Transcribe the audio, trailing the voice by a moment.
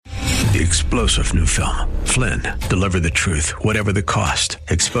the explosive new film, Flynn, Deliver the Truth, Whatever the Cost,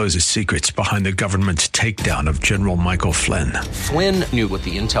 exposes secrets behind the government's takedown of General Michael Flynn. Flynn knew what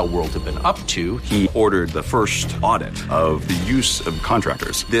the intel world had been up to. He ordered the first audit of the use of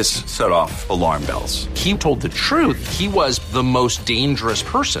contractors. This set off alarm bells. He told the truth. He was the most dangerous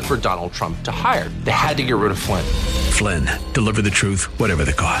person for Donald Trump to hire. They had to get rid of Flynn. Flynn, Deliver the Truth, Whatever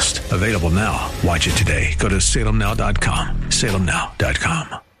the Cost. Available now. Watch it today. Go to salemnow.com.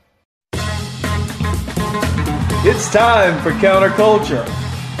 salemnow.com. It's time for Counterculture.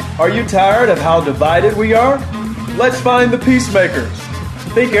 Are you tired of how divided we are? Let's find the peacemakers.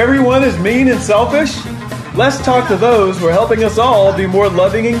 Think everyone is mean and selfish? Let's talk to those who are helping us all be more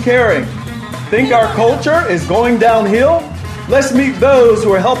loving and caring. Think our culture is going downhill? Let's meet those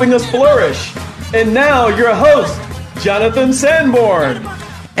who are helping us flourish. And now your host, Jonathan Sanborn.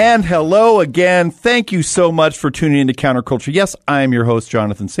 And hello again. Thank you so much for tuning into Counterculture. Yes, I am your host,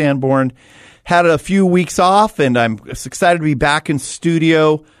 Jonathan Sanborn. Had a few weeks off, and I'm excited to be back in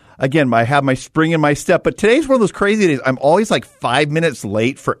studio. Again, I have my spring in my step, but today's one of those crazy days. I'm always like 5 minutes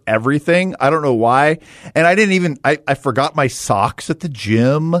late for everything. I don't know why. And I forgot my socks at the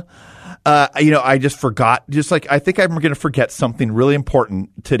gym. I just forgot. I think I'm going to forget something really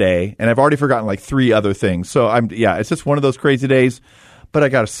important today, and I've already forgotten like 3 other things. So it's just one of those crazy days. But I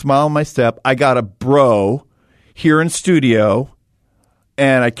got a smile on my step. I got a bro here in studio.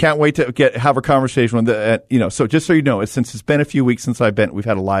 And I can't wait to have a conversation with So just so you know, since it's been a few weeks since we've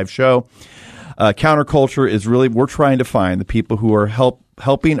had a live show. Counterculture is really, we're trying to find the people who are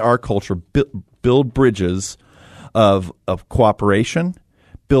helping our culture build bridges of cooperation,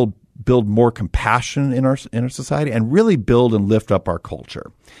 build more compassion in our society, and really build and lift up our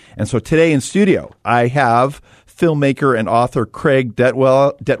culture. And so today in studio, I have filmmaker and author Craig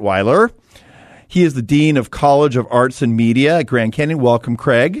Detweiler. He is the Dean of College of Arts and Media at Grand Canyon. Welcome,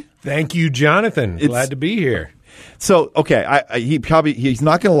 Craig. Thank you, Jonathan. Glad to be here. So, okay, he's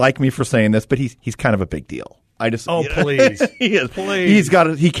not going to like me for saying this, but he's kind of a big deal. Please. He is. Please.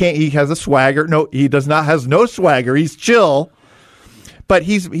 He has a swagger. No, he has no swagger. He's chill. But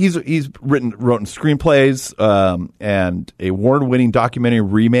he's written screenplays and a award-winning documentary,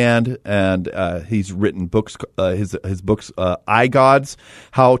 Remand, and he's written books. His books, iGods: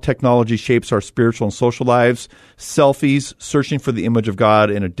 How Technology Shapes Our Spiritual and Social Lives, Selfies: Searching for the Image of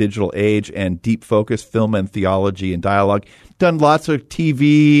God in a Digital Age, and Deep Focus: Film and Theology and Dialogue. Done lots of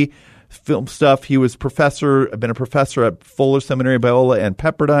TV, film stuff. He was been a professor at Fuller Seminary, Biola, and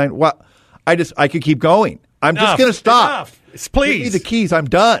Pepperdine. Well, I could keep going. I'm just going to stop. Enough. Please. Give me the keys. I'm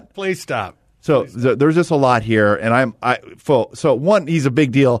done. Please stop. So there's just a lot here, and So one, he's a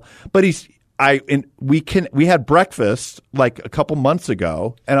big deal, but we had breakfast like a couple months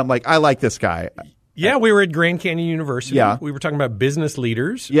ago, and I'm like, I like this guy. Yeah, we were at Grand Canyon University. Yeah. We were talking about business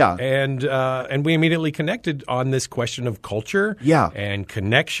leaders. Yeah. And we immediately connected on this question of culture. Yeah. And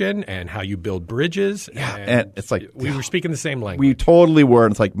connection and how you build bridges. Yeah. And it's like we were speaking the same language. We totally were,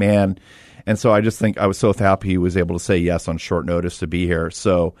 and it's like, man. And so I just think I was so happy he was able to say yes on short notice to be here.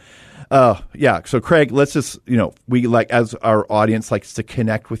 So, So Craig, let's just, we as our audience likes to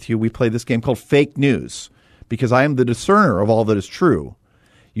connect with you, we play this game called Fake News because I am the discerner of all that is true.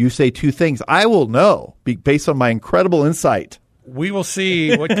 You say 2 things. I will know based on my incredible insight. We will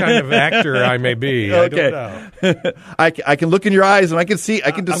see what kind of actor I may be. Okay. I don't know. I can look in your eyes and I can see,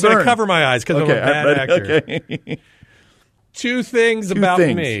 I can discern. I'm going to cover my eyes because I'm a bad actor. Okay. 2 things about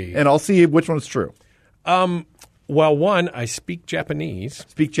me. And I'll see which one is true. Well, one, I speak Japanese.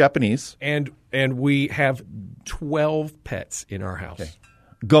 And we have 12 pets in our house. Okay.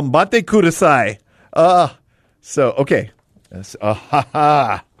 Gambate kudasai. Okay.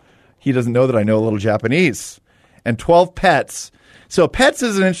 He doesn't know that I know a little Japanese. And 12 pets. So pets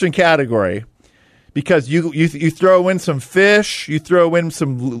is an interesting category because you throw in some fish, you throw in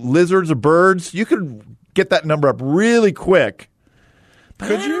some lizards or birds, you could get that number up really quick.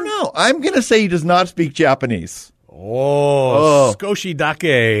 But I don't know. I'm going to say he does not speak Japanese. Skoshi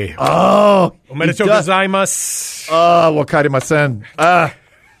dake. Omedetou gozaimasu. Wakarimasen.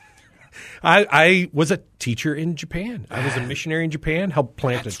 I was a teacher in Japan. I was a missionary in Japan, helped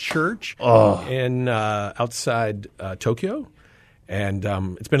plant a church in outside Tokyo. And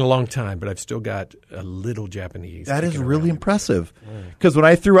it's been a long time, but I've still got a little Japanese. That is really impressive. Because when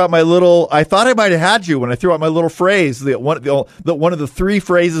I threw out my little, I thought I might have had you when I threw out my little phrase, one of the 3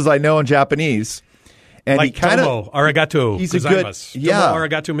 phrases I know in Japanese. And like he kind of Tomo arigato. He's a good, Tomo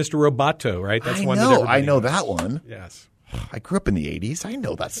arigato, Mr. Roboto, right? That's one that everybody knows. That one. Yes. I grew up in the 80s. I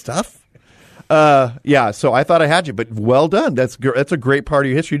know that stuff. So I thought I had you, but well done. That's a great part of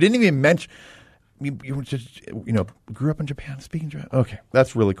your history. You didn't even mention. You were just, grew up in Japan, speaking Japan. Okay,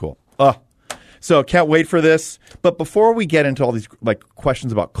 that's really cool. So can't wait for this. But before we get into all these like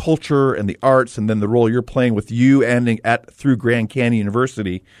questions about culture and the arts, and then the role you're playing with you ending through Grand Canyon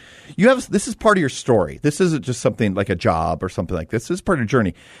University, this is part of your story. This isn't just something like a job or something like this. This is part of your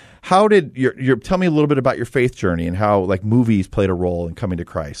journey. How did tell me a little bit about your faith journey and how like movies played a role in coming to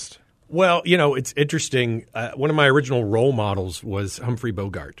Christ? Well, it's interesting. One of my original role models was Humphrey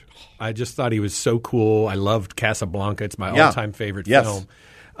Bogart. I just thought he was so cool. I loved Casablanca. It's my all-time favorite film.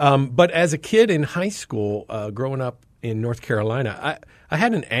 But as a kid in high school, growing up in North Carolina, I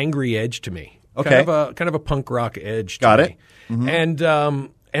had an angry edge to me. Okay. Kind of a punk rock edge to Got me. it. Mm-hmm.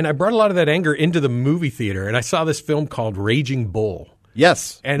 And I brought a lot of that anger into the movie theater, and I saw this film called Raging Bull.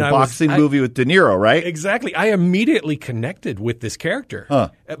 Yes, and the boxing movie with De Niro, right? Exactly. I immediately connected with this character.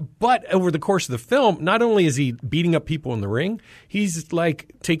 But over the course of the film, not only is he beating up people in the ring, he's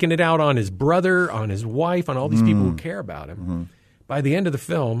like taking it out on his brother, on his wife, on all these people who care about him. Mm-hmm. By the end of the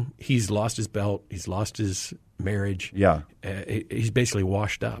film, he's lost his belt, he's lost his marriage. Yeah, he's basically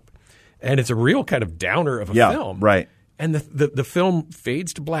washed up, and it's a real kind of downer of a film, right? And the film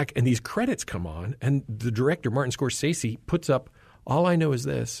fades to black, and these credits come on, and the director Martin Scorsese puts up. All I know is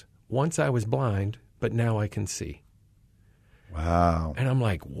this: once I was blind, but now I can see. Wow. And I'm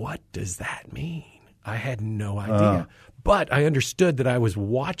like, what does that mean? I had no idea. But I understood that I was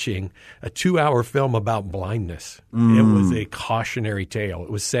watching a 2-hour film about blindness. It was a cautionary tale. It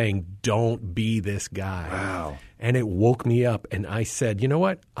was saying, don't be this guy. Wow. And it woke me up, and I said, you know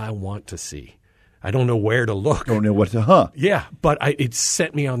what? I want to see. I don't know where to look. Don't know what to, Yeah, but it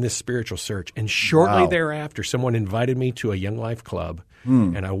sent me on this spiritual search. And shortly thereafter, someone invited me to a Young Life Club,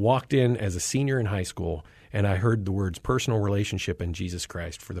 and I walked in as a senior in high school, and I heard the words personal relationship and Jesus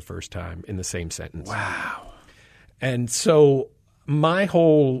Christ for the first time in the same sentence. Wow. And so my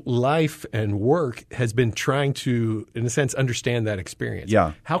whole life and work has been trying to, in a sense, understand that experience.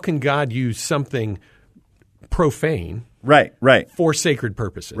 Yeah. How can God use something profane Right. for sacred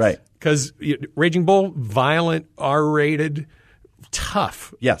purposes? Right. Because Raging Bull, violent, R-rated,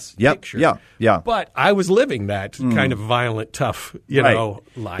 tough. Yes. Yep. Picture. Yeah. But I was living that kind of violent, tough,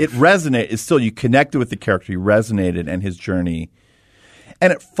 life. It resonated. It's still, you connected with the character. You resonated and his journey.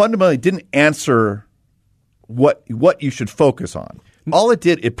 And it fundamentally didn't answer what you should focus on. All it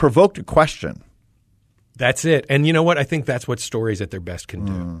did, it provoked a question. That's it. And you know what? I think that's what stories at their best can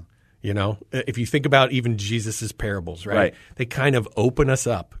do. If you think about even Jesus's parables, right? They kind of open us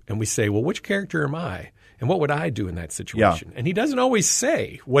up and we say, well, which character am I? And what would I do in that situation? Yeah. And he doesn't always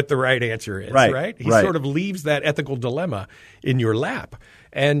say what the right answer is, right? He sort of leaves that ethical dilemma in your lap.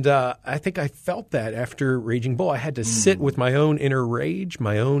 And I think I felt that after Raging Bull. I had to sit with my own inner rage,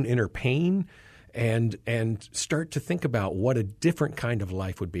 my own inner pain, and start to think about what a different kind of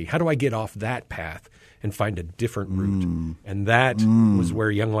life would be. How do I get off that path and find a different route? And that was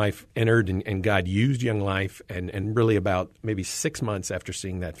where Young Life entered, and God used Young Life. And really about maybe 6 months after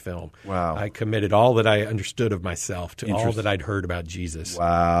seeing that film, I committed all that I understood of myself to all that I'd heard about Jesus.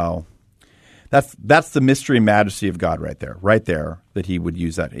 Wow. That's the mystery and majesty of God right there, that he would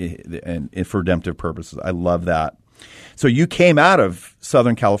use that and for redemptive purposes. I love that. So you came out of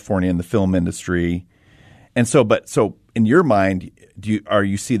Southern California in the film industry, and so in your mind,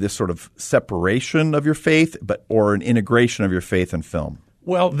 you see this sort of separation of your faith, or an integration of your faith and film?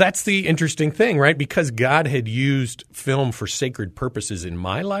 Well, that's the interesting thing, right? Because God had used film for sacred purposes in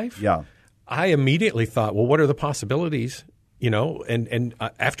my life. Yeah, I immediately thought, well, what are the possibilities? And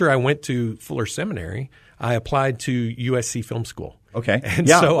after I went to Fuller Seminary, I applied to USC Film School. Okay. And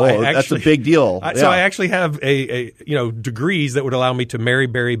so that's a big deal. So I actually have a degrees that would allow me to marry,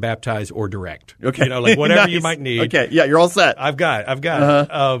 bury, baptize, or direct. Okay. Whatever Nice. you might need. Okay. Yeah, you're all set. I've got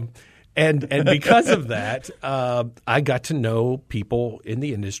it. And because of that, I got to know people in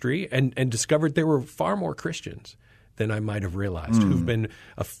the industry and discovered there were far more Christians than I might have realized, who've been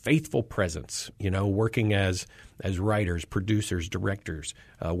a faithful presence, working as writers, producers, directors,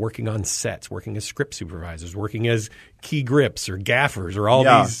 working on sets, working as script supervisors, working as key grips or gaffers, or all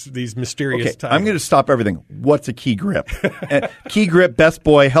these mysterious titles. I'm going to stop everything. What's a key grip? Key grip, best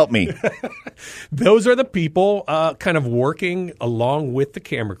boy, help me. Those are the people kind of working along with the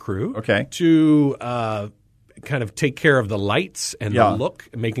camera crew to kind of take care of the lights and the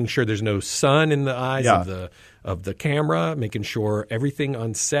look, making sure there's no sun in the eyes of the camera, making sure everything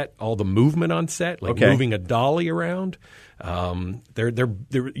on set, all the movement on set, like moving a dolly around. They're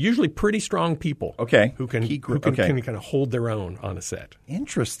usually pretty strong people. Okay. Who can kind of hold their own on a set.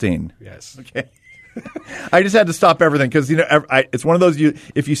 Interesting. Yes. Okay. I just had to stop everything because it's one of those.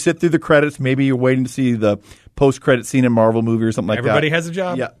 If you sit through the credits, maybe you're waiting to see the post-credit scene in a Marvel movie or something like Everybody has a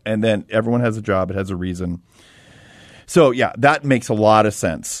job. Yeah, and then everyone has a job. It has a reason. So, yeah, that makes a lot of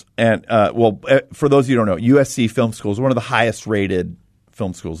sense. And, for those of you who don't know, USC Film School is one of the highest rated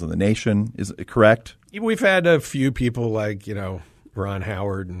film schools in the nation. Is it correct? We've had a few people like, Ron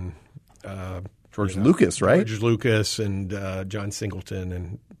Howard and George Lucas, right? George Lucas and John Singleton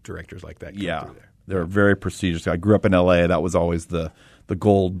and directors like that. Yeah. Through there. They're very prestigious. I grew up in L.A. That was always the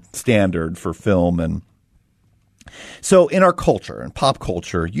gold standard for film. And so in our culture, in pop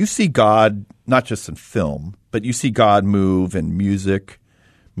culture, you see God not just in film, but you see God move in music,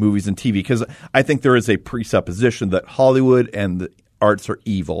 movies, and TV. Because I think there is a presupposition that Hollywood and the arts are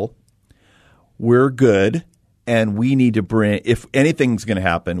evil. We're good, and we need to bring – if anything's going to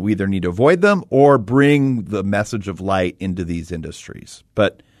happen, we either need to avoid them or bring the message of light into these industries.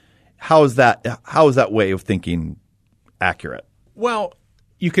 But how is that way of thinking accurate? Well,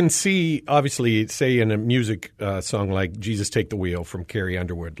 you can see, obviously, say in a music song like Jesus Take the Wheel from Carrie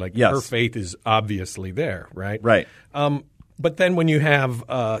Underwood, like her faith is obviously there, right? Right. But then when you have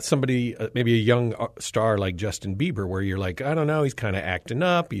somebody, maybe a young star like Justin Bieber, where you're like, I don't know, he's kind of acting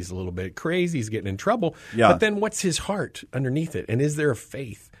up, he's a little bit crazy, he's getting in trouble. Yeah. But then what's his heart underneath it? And is there a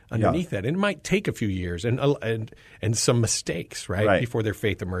faith underneath that? And it might take a few years and some mistakes, right, before their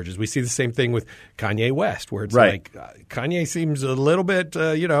faith emerges. We see the same thing with Kanye West, where it's like Kanye seems a little bit,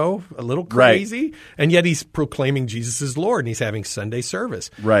 a little crazy, and yet he's proclaiming Jesus is Lord and he's having Sunday service.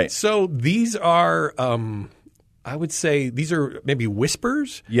 Right. So these are I would say these are maybe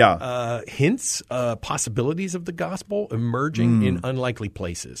whispers, hints, possibilities of the gospel emerging in unlikely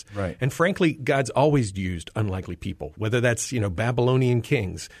places. Right. And frankly, God's always used unlikely people, whether that's, Babylonian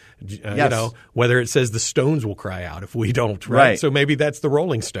kings, whether it says the stones will cry out if we don't, right? So maybe that's the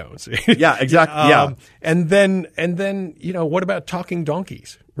Rolling Stones. Yeah, exactly. And then, what about talking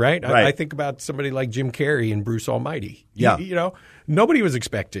donkeys, right? I think about somebody like Jim Carrey and Bruce Almighty. Yeah. Nobody was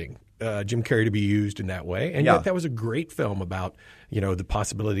expecting Jim Carrey to be used in that way. And yet that was a great film about, the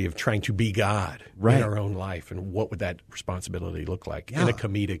possibility of trying to be God in our own life. And what would that responsibility look like in a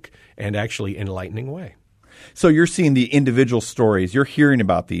comedic and actually enlightening way? So you're seeing the individual stories. You're hearing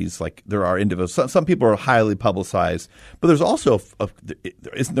about these. Like there are individuals. Some people are highly publicized. But there's also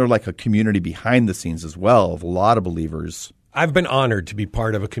isn't there like a community behind the scenes as well of a lot of believers? I've been honored to be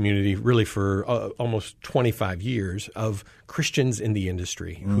part of a community really for almost 25 years of Christians in the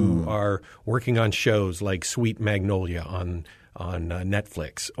industry who are working on shows like Sweet Magnolia on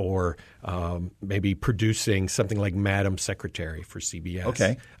Netflix or maybe producing something like Madam Secretary for CBS.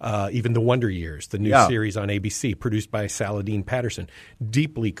 Okay. Even The Wonder Years, the new series on ABC produced by Saladin Patterson.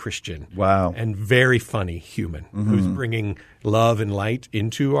 Deeply Christian. Wow. And very funny human who's bringing love and light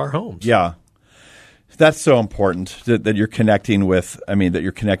into our homes. Yeah. That's so important that you're connecting with. I mean, that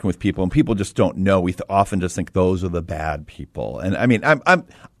you're connecting with people, and people just don't know. We often just think those are the bad people, and I mean,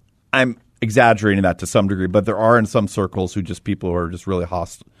 I'm exaggerating that to some degree, but there are in some circles people who are just really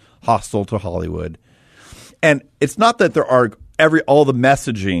hostile to Hollywood, and it's not that there are all the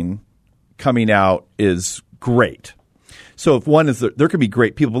messaging coming out is great. So if one is there can be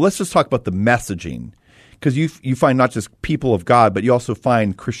great people, but let's just talk about the messaging, because you find not just people of God, but you also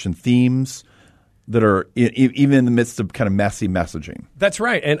find Christian themes that are even in the midst of kind of messy messaging. That's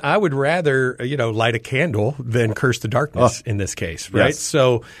right. And I would rather, light a candle than curse the darkness in this case, right? Yes.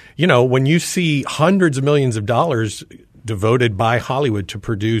 So, when you see hundreds of millions of dollars devoted by Hollywood to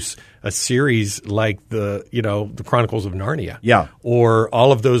produce a series like the Chronicles of Narnia, or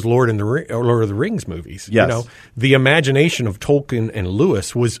all of those Lord of the Rings movies, the imagination of Tolkien and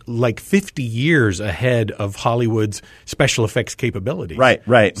Lewis was like 50 years ahead of Hollywood's special effects capabilities.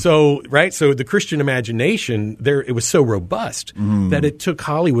 Right. So the Christian imagination it was so robust that it took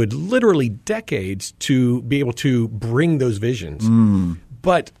Hollywood literally decades to be able to bring those visions.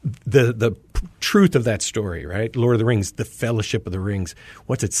 But the truth of that story, right? Lord of the Rings, the Fellowship of the Rings,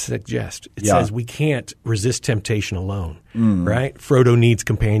 what's it suggest? It says we can't resist temptation alone, right? Frodo needs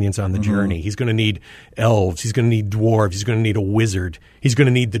companions on the journey. He's going to need elves. He's going to need dwarves. He's going to need a wizard. He's going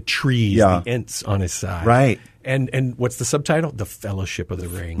to need the trees, the Ents on his side. Right. And what's the subtitle? The Fellowship of the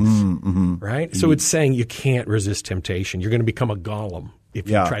Rings, right? So it's saying you can't resist temptation. You're going to become a golem if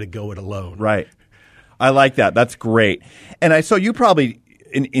you try to go it alone. Right. I like that. That's great. And I saw you probably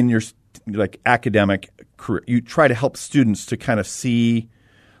in your like academic career, you try to help students to kind of see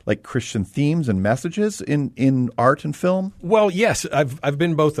like Christian themes and messages in art and film? Well, yes. I've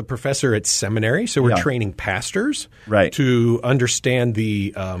been both a professor at seminary, so we're training pastors to understand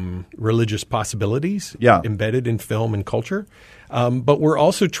the religious possibilities embedded in film and culture. But we're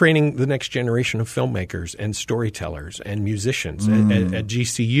also training the next generation of filmmakers and storytellers and musicians. At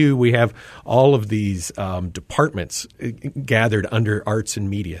GCU, we have all of these departments gathered under arts and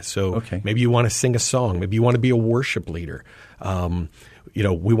media. So maybe you want to sing a song. Maybe you want to be a worship leader.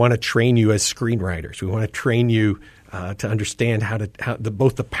 We want to train you as screenwriters. We want to train you to understand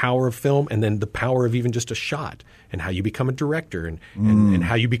both the power of film and then the power of even just a shot, and how you become a director and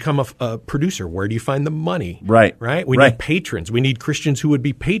how you become a producer. Where do you find the money? Right. We need patrons. We need Christians who would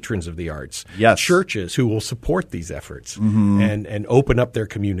be patrons of the arts. Yes. Churches who will support these efforts and open up their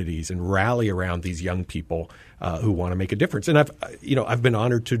communities and rally around these young people who want to make a difference. And I've been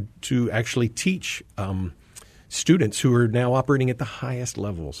honored to actually teach students who are now operating at the highest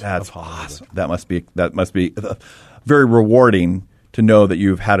levels of Hollywood. Awesome. That must be very rewarding to know that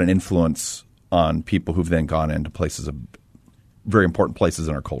you've had an influence on people who've then gone into very important places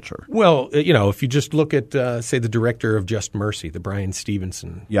in our culture. Well, if you just look at, say, the director of Just Mercy, the Brian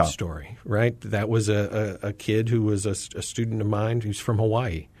Stevenson story, right? That was a kid who was a student of mine who's from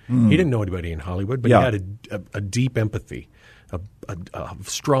Hawaii. He didn't know anybody in Hollywood, but he had a deep empathy, a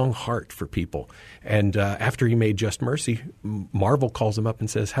strong heart for people. And after he made Just Mercy, Marvel calls him up and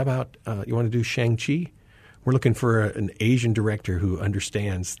says, how about you want to do Shang-Chi? We're looking for an Asian director who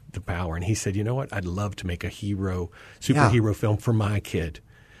understands the power. And he said, you know what? I'd love to make a superhero film for my kid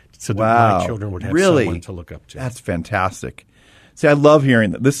so that my children would have someone to look up to. That's fantastic. See, I love hearing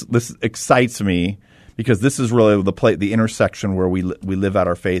that. This excites me because this is really the intersection where we live out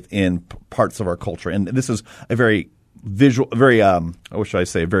our faith in parts of our culture. And this is a very visual, very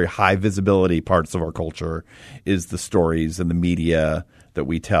very high visibility parts of our culture is the stories and the media that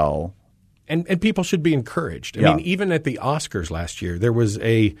we tell. And people should be encouraged. I mean, even at the Oscars last year, there was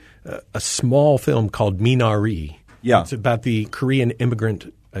a small film called Minari. Yeah. It's about the Korean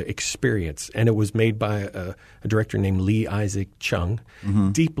immigrant experience, and it was made by a director named Lee Isaac Chung,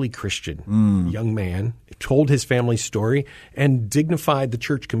 deeply Christian young man, told his family's story and dignified the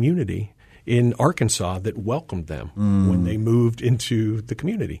church community in Arkansas that welcomed them when they moved into the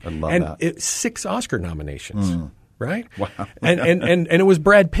community. I love that. 6 Oscar nominations. Right? Wow. and it was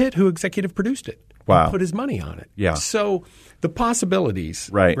Brad Pitt who executive produced it. Wow. And put his money on it. Yeah. So the possibilities,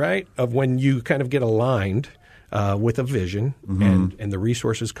 right, of when you kind of get aligned with a vision and the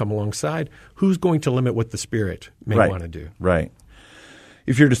resources come alongside, who's going to limit what the Spirit may want to do? Right.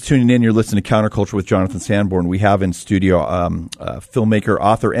 If you're just tuning in, you're listening to Counterculture with Jonathan Sanborn. We have in studio filmmaker,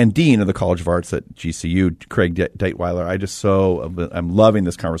 author, and dean of the College of Arts at GCU, Craig Deitweiler. I'm loving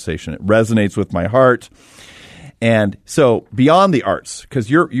this conversation. It resonates with my heart. And so beyond the arts, because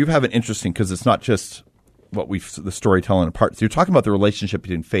you have an interesting, because it's not just the storytelling in parts. You're talking about the relationship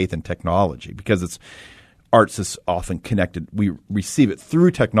between faith and technology, because arts is often connected. We receive it through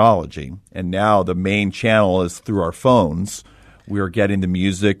technology, and now the main channel is through our phones. We are getting the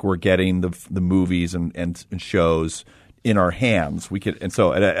music, we're getting the movies and shows in our hands.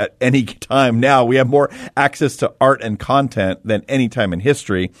 So at any time now, we have more access to art and content than any time in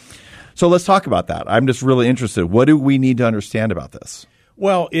history. So let's talk about that. I'm just really interested. What do we need to understand about this?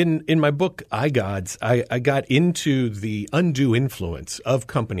 Well, in my book, iGods, I got into the undue influence of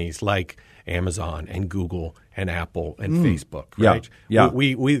companies like Amazon and Google and Apple and Facebook, right? Yeah.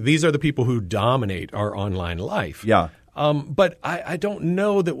 These are the people who dominate our online life. Yeah. But I don't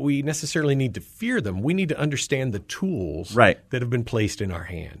know that we necessarily need to fear them. We need to understand the tools that have been placed in our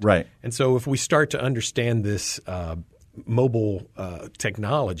hand. Right. And so if we start to understand this mobile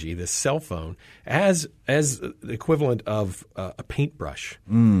technology, this cell phone, as the equivalent of a paintbrush,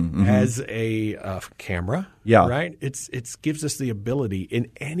 as a camera, right? It gives us the ability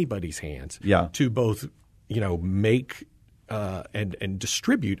in anybody's hands to both make and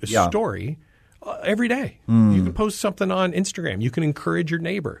distribute a story every day. You can post something on Instagram. You can encourage your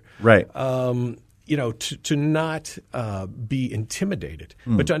neighbor. Right. To not be intimidated,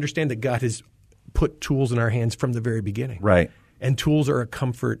 but to understand that God has put tools in our hands from the very beginning. Right. And tools are a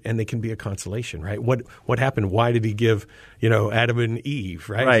comfort and they can be a consolation, right? What happened? Why did he give, Adam and Eve,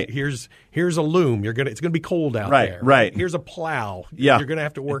 right? Right. Here's a loom. It's gonna be cold out there. Right. Here's a plow. Yeah. You're gonna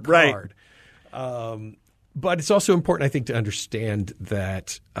have to work hard. But it's also important, I think, to understand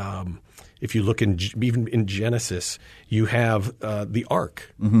that if you look even in Genesis, you have the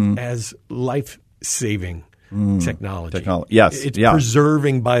ark as life-saving technology. Yes, It's yeah.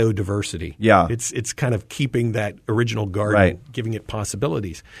 preserving biodiversity. Yeah. It's kind of keeping that original garden, Right. giving it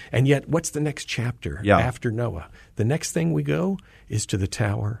possibilities. And yet, what's the next chapter after Noah? The next thing we go is to the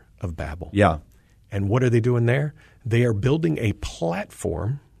Tower of Babel. Yeah. And what are they doing there? They are building a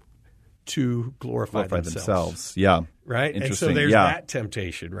platform to glorify themselves. Yeah. Right? And so Interesting. there's Yeah. that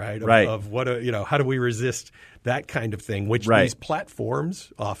temptation, right? Right. Of what, how do we resist that kind of thing, which Right. these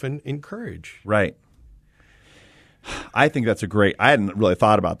platforms often encourage. Right. I think that's I hadn't really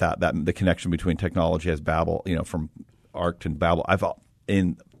thought about that the connection between technology as Babel, from Ark to Babel. I've put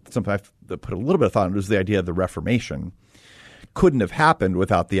a little bit of thought into it, was the idea of the Reformation couldn't have happened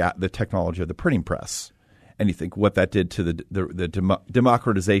without the technology of the printing press. And you think what that did to the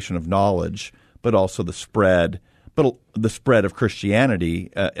democratization of knowledge, but also the spread of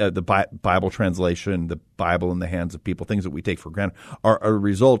Christianity, the Bible translation, the Bible in the hands of people, things that we take for granted, are a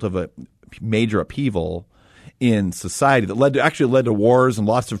result of a major upheaval in society that led to wars and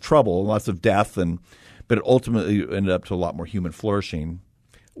lots of trouble and lots of death, but it ultimately ended up to a lot more human flourishing.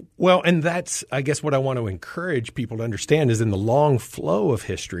 Well, and that's, I guess, what I want to encourage people to understand is in the long flow of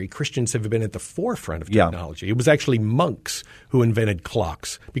history, Christians have been at the forefront of technology. It was actually monks who invented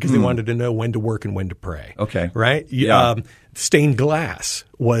clocks because they wanted to know when to work and when to pray. Okay. Right? Yeah. Stained glass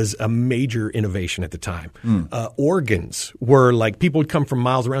was a major innovation at the time. Organs were like people would come from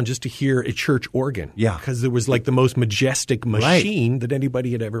miles around just to hear a church organ. Yeah. Because it was like the most majestic machine that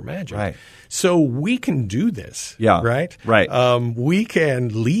anybody had ever imagined. Right. So we can do this. Yeah. Right? Right. We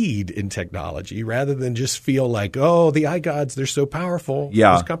can lead in technology rather than just feel like, oh, the iGods, they're so powerful.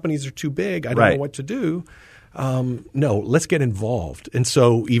 Yeah. Those companies are too big. I don't know what to do. No, let's get involved. And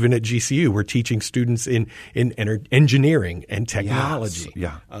so even at GCU, we're teaching students in engineering and technology,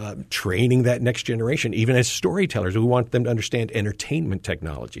 training that next generation. Even as storytellers, we want them to understand entertainment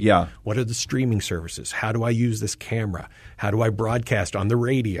technology. Yeah. What are the streaming services? How do I use this camera? How do I broadcast on the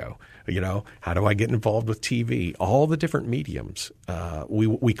radio? How do I get involved with TV? All the different mediums.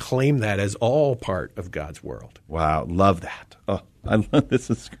 We claim that as all part of God's world. Wow. Love that. Oh, I love this.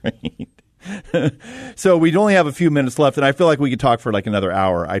 Is great. So we only have a few minutes left, and I feel like we could talk for like another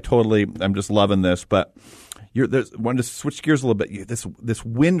hour. I'm just loving this, but wanted to switch gears a little bit. This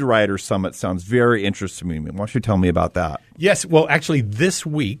Wind Rider Summit sounds very interesting to me. Why don't you tell me about that? Yes. Well, actually, this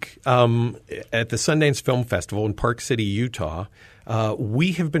week at the Sundance Film Festival in Park City, Utah,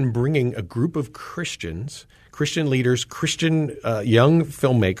 we have been bringing a group of Christian leaders, Christian young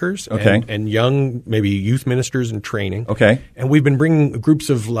filmmakers, and young maybe youth ministers in training. Okay. And we've been bringing groups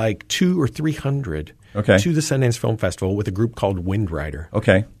of like 200 or 300 to the Sundance Film Festival with a group called Wind Rider.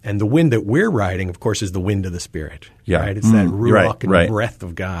 Okay. And the wind that we're riding, of course, is the wind of the Spirit. Yeah. Right? It's that ruach and breath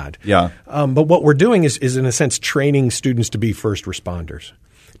of God. Yeah. But what we're doing is in a sense training students to be first responders,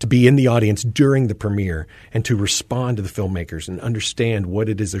 to be in the audience during the premiere and to respond to the filmmakers and understand what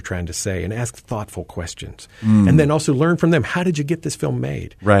it is they're trying to say and ask thoughtful questions. And then also learn from them, how did you get this film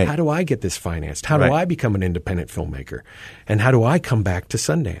made? Right. How do I get this financed? How do I become an independent filmmaker? And how do I come back to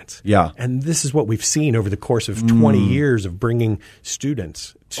Sundance? Yeah. And this is what we've seen over the course of 20 years of bringing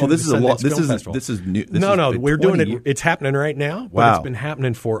students to the Sundance Film Festival. This is new. No, we're doing it. It's happening right now, but Wow. it's been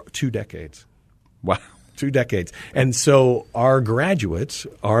happening for 2 decades. Wow. 2 decades. And so our graduates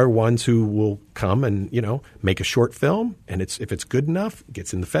are ones who will come and, make a short film. And if it's good enough, it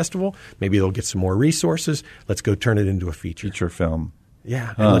gets in the festival. Maybe they'll get some more resources. Let's go turn it into a feature film.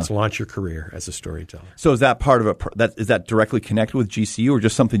 Yeah. And let's launch your career as a storyteller. So is that part of it? Is that directly connected with GCU or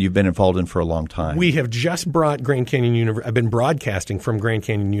just something you've been involved in for a long time? We have just brought Grand Canyon University. I've been broadcasting from Grand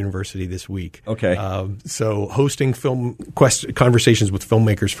Canyon University this week. Okay. So hosting conversations with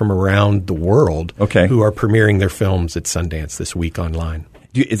filmmakers from around the world who are premiering their films at Sundance this week online.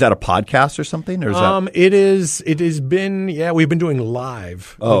 Is that a podcast or something? Or is that... It has been, we've been doing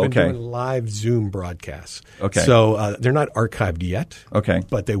live. Oh, we've been doing live Zoom broadcasts. Okay. So they're not archived yet. Okay.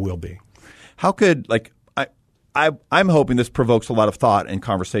 But they will be. How could, I'm hoping this provokes a lot of thought and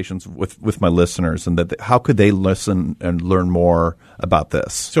conversations with my listeners, and that how could they listen and learn more about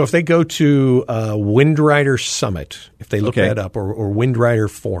this? So if they go to Wind Rider Summit, if they look that up, or Wind Rider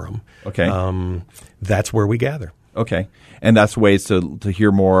Forum, that's where we gather. Okay. And that's ways to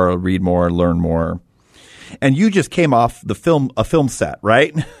hear more, read more, learn more. And you just came off a film set,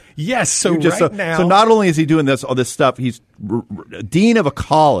 right? Yes. So now, so not only is he doing all this stuff, he's dean of a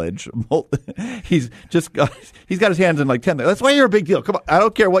college. He's got his hands in like 10 things. That's why you're a big deal. Come on, I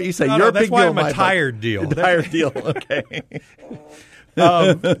don't care what you say. You're a big deal. That's why I'm a tired deal. Tired deal. Okay.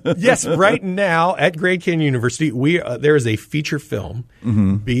 Yes, right now at Grand Canyon University, there is a feature film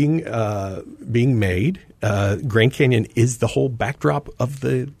being made. Grand Canyon is the whole backdrop of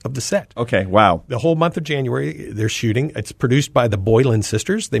the set. Okay, wow. The whole month of January, they're shooting. It's produced by the Boylan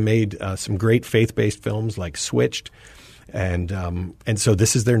sisters. They made some great faith-based films like Switched. And so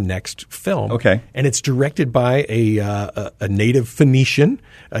this is their next film. Okay. And it's directed by a native Phoenician,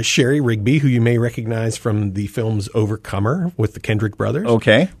 Sherry Rigby, who you may recognize from the films Overcomer with the Kendrick brothers.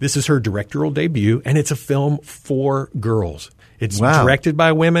 Okay. This is her directorial debut, and it's a film for girls. It's Wow. directed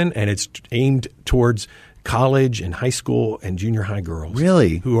by women, and it's aimed towards college and high school and junior high girls.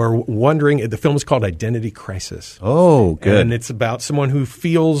 Really? Who are wondering. The film is called Identity Crisis. Oh, good. And it's about someone who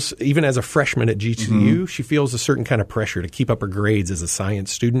feels, even as a freshman at GCU, she feels a certain kind of pressure to keep up her grades as a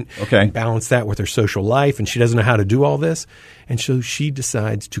science student. Okay. And balance that with her social life. And she doesn't know how to do all this. And so she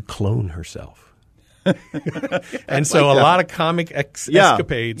decides to clone herself. And so a lot of comic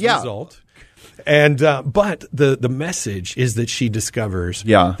escapades result. And but the message is that she discovers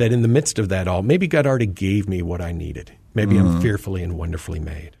that in the midst of that all, maybe God already gave me what I needed. Maybe I'm fearfully and wonderfully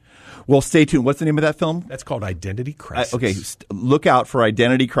made. Well, stay tuned. What's the name of that film? That's called Identity Crisis. Okay, look out for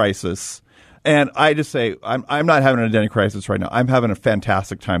Identity Crisis. And I just say, I'm not having an identity crisis right now. I'm having a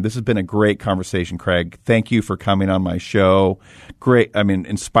fantastic time. This has been a great conversation, Craig. Thank you for coming on my show. Great,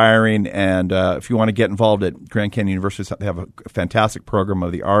 inspiring. And if you want to get involved at Grand Canyon University, they have a fantastic program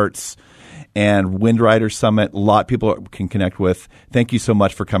of the arts and Windrider Summit. A lot of people can connect with. Thank you so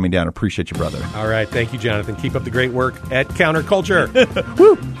much for coming down. Appreciate you, brother. All right. Thank you, Jonathan. Keep up the great work at Counterculture.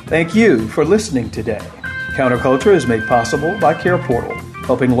 Woo! Thank you for listening today. Counterculture is made possible by Care Portal,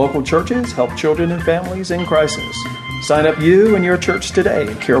 helping local churches help children and families in crisis. Sign up you and your church today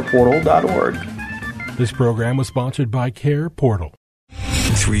at careportal.org. This program was sponsored by Care Portal.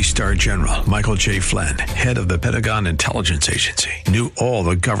 3-star General Michael J. Flynn, head of the Pentagon Intelligence Agency, knew all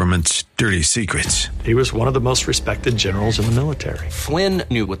the government's dirty secrets. He was one of the most respected generals in the military. Flynn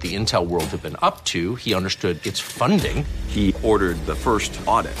knew what the intel world had been up to. He understood its funding. He ordered the first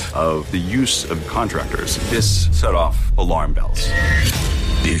audit of the use of contractors. This set off alarm bells.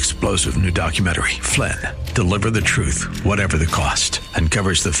 The explosive new documentary, Flynn, Deliver the Truth, Whatever the Cost,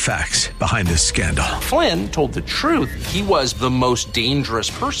 uncovers the facts behind this scandal. Flynn told the truth. He was the most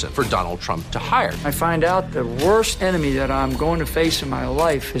dangerous person for Donald Trump to hire. I find out the worst enemy that I'm going to face in my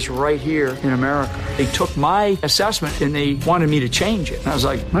life is right here in America. They took my assessment and they wanted me to change it. And I was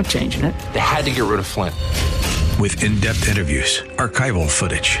like, I'm not changing it. They had to get rid of Flynn. With in-depth interviews, archival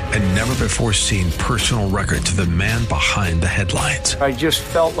footage, and never-before-seen personal records of the man behind the headlines. I just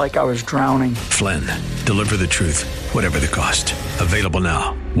felt like I was drowning. Flynn, Deliver the Truth, Whatever the Cost. Available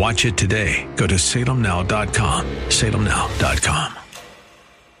now. Watch it today. Go to salemnow.com. salemnow.com.